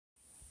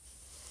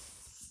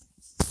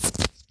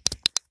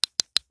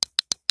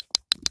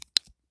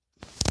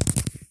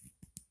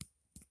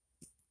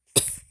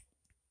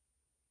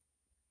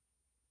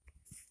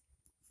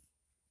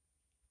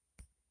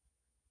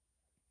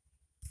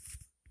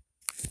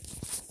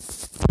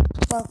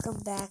Welcome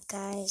back,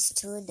 guys,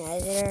 to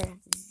another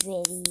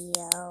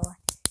video.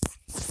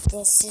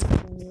 This is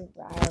me,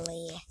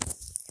 Riley,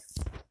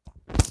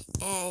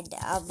 and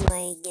I'm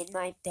laying in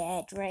my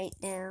bed right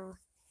now.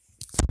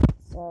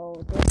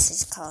 So this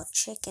is called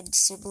Chicken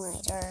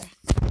Simulator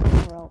on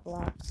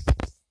Roblox,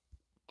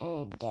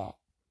 and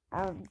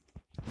I'm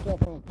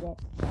gonna get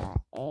the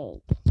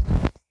egg.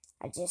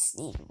 I just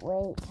need to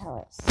wait till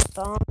it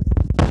spawns,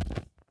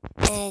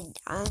 and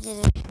I'm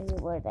gonna show you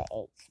where the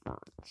egg spawns.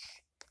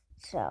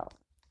 So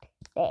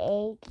the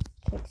egg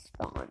can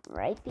spawn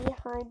right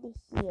behind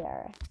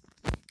here,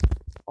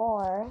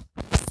 or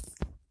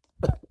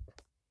it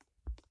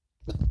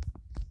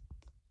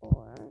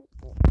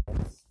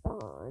can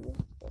spawn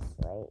this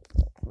way. It's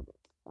kind of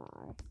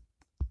far.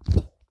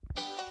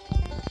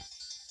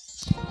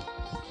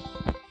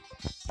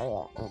 Oh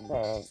yeah, and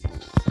there's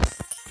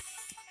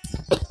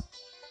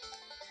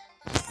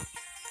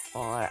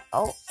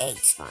egg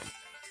spawn,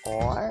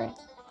 or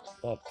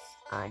it's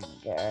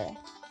under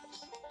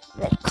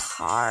the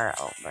car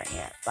over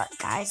here. But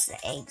guys, the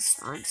egg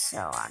spawned,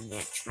 so I'm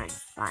gonna try and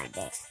find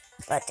it.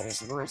 But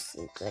there's more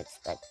secrets,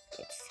 but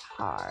it's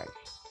hard.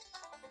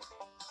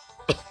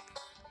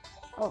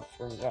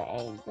 Hopefully the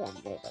egg's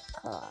under the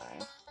car.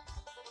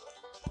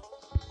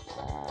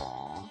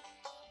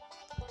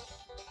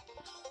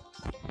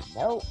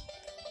 Nope.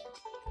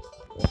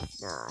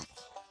 It's not.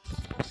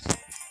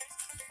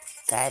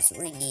 Guys,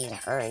 we need to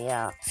hurry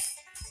up.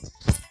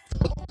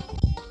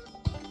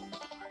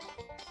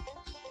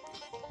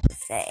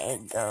 If the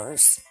egg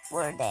goes,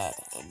 we're dead,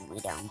 and we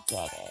don't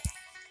get it.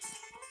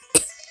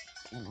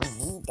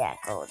 We need that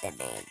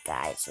golden egg,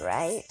 guys,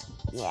 right?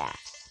 Yeah.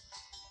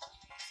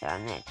 So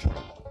I'm gonna try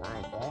to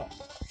find it.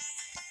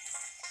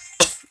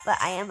 But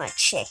I am a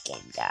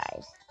chicken,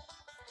 guys.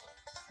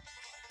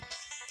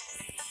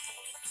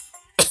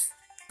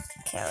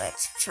 Okay,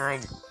 let's try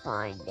and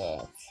find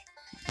it.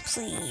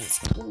 Please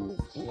be around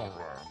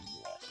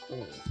here.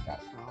 Please,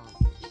 that's all.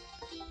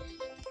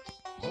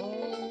 No.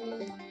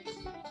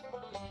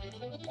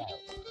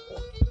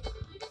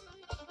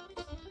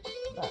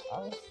 But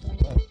also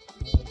it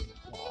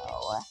can go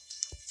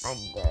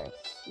under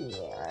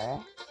here.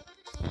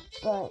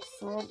 But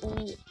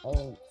sadly,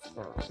 it's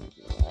not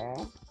here.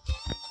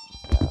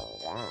 So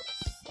that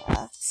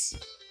sucks.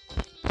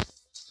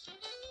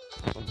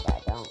 And I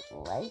don't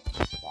like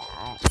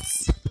that.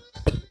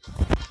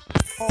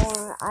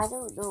 Or I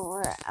don't know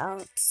where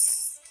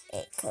else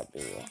it could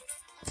be.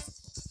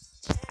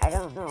 I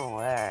don't know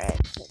where it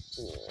could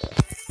be.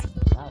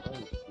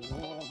 Probably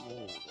here.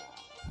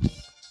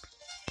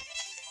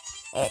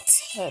 It's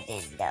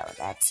hidden though,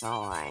 that's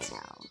all I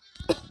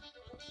know.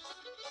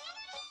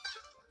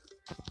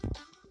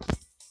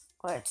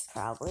 Or it's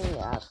probably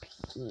up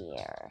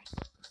here.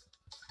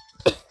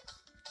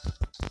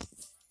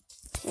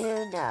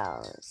 Who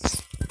knows?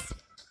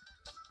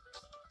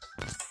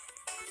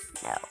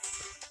 No.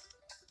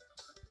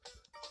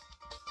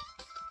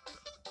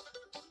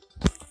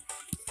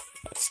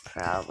 It's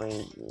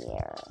probably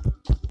here.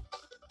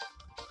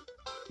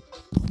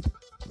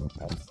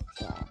 Let's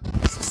check.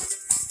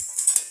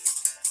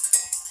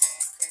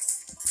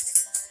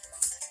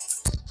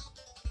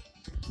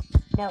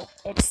 No,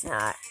 it's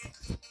not.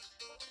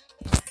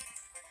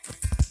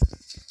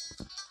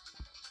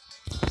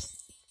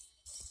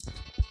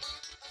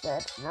 So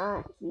it's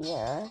not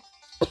here.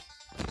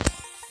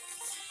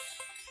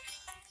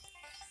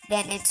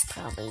 Then it's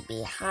probably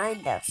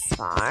behind the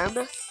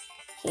farm.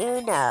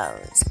 Who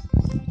knows?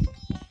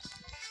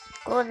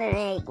 Golden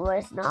egg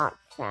was not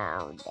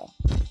found.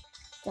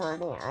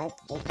 Darn it, I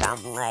think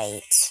I'm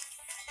late.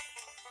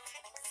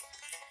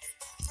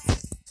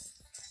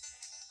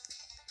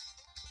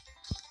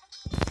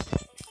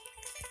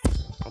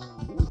 I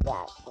need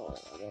that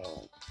golden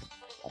egg.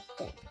 I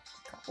think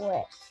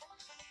quick.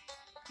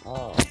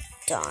 Oh,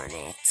 darn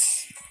it.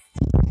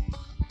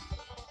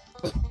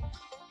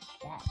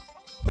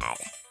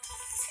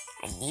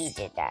 I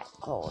needed that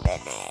golden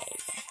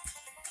egg.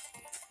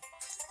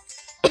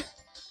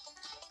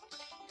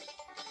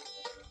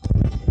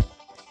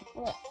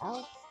 What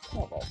else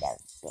could it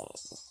have been?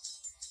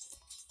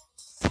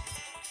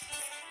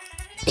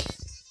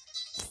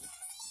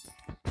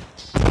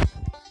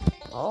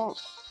 Oh,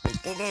 we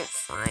didn't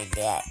find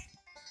it.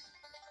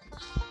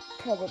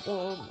 Could have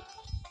been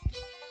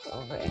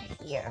over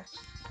here.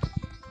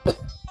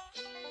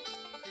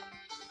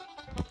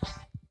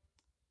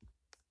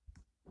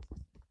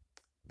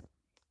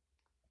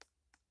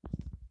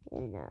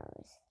 Who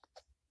knows?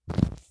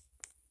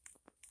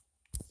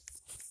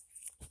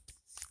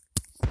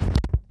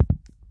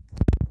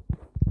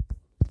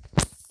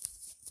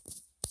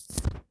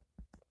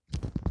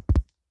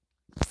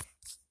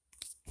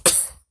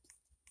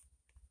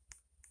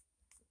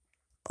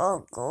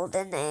 Oh,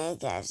 golden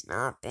egg has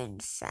not been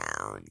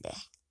found.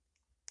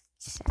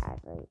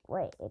 Sadly.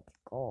 Wait, it's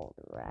gold,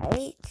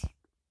 right?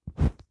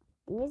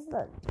 These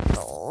look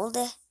gold.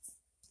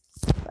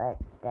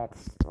 But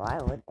why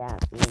would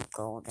that be a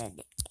golden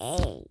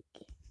egg?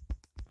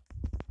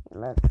 It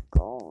looks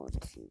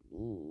gold to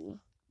me.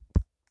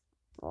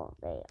 Well,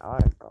 they are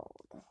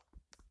gold.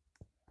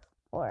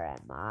 Or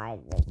am I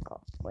the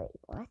gold? Wait,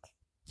 what?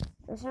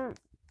 Those aren't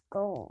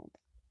gold,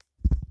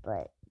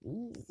 but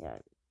these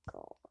are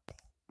gold.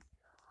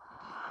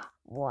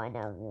 One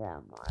of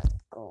them are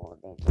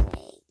golden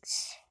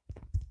eggs.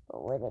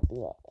 But would it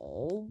be an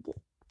egg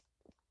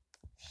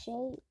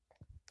shape?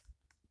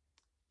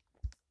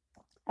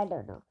 I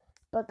don't know.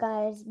 But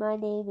guys, my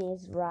name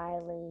is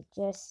Riley.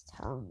 Just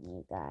telling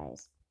you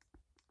guys.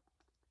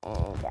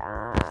 And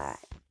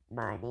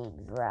my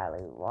name's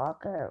Riley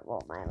Walker.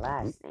 Well, my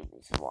last name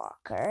is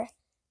Walker.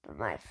 But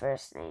my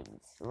first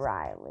name's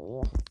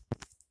Riley.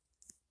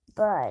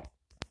 But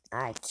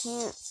I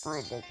can't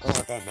find a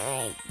golden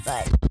egg.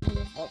 But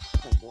these look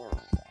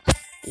familiar.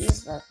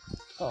 These look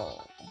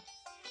gold.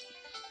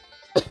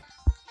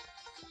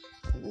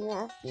 We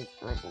have to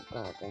find a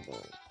golden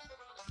egg.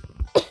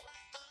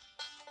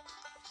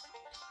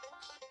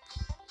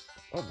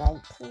 And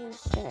I'm pretty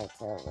sure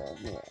it's over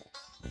here.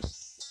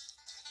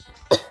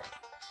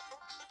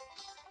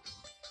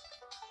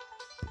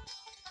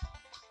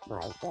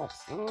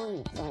 That's the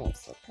only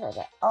place to put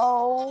it.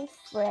 Oh,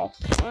 frick.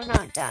 We're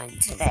not done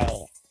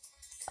today.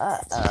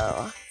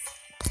 Uh-oh.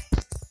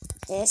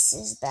 This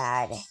is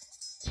bad.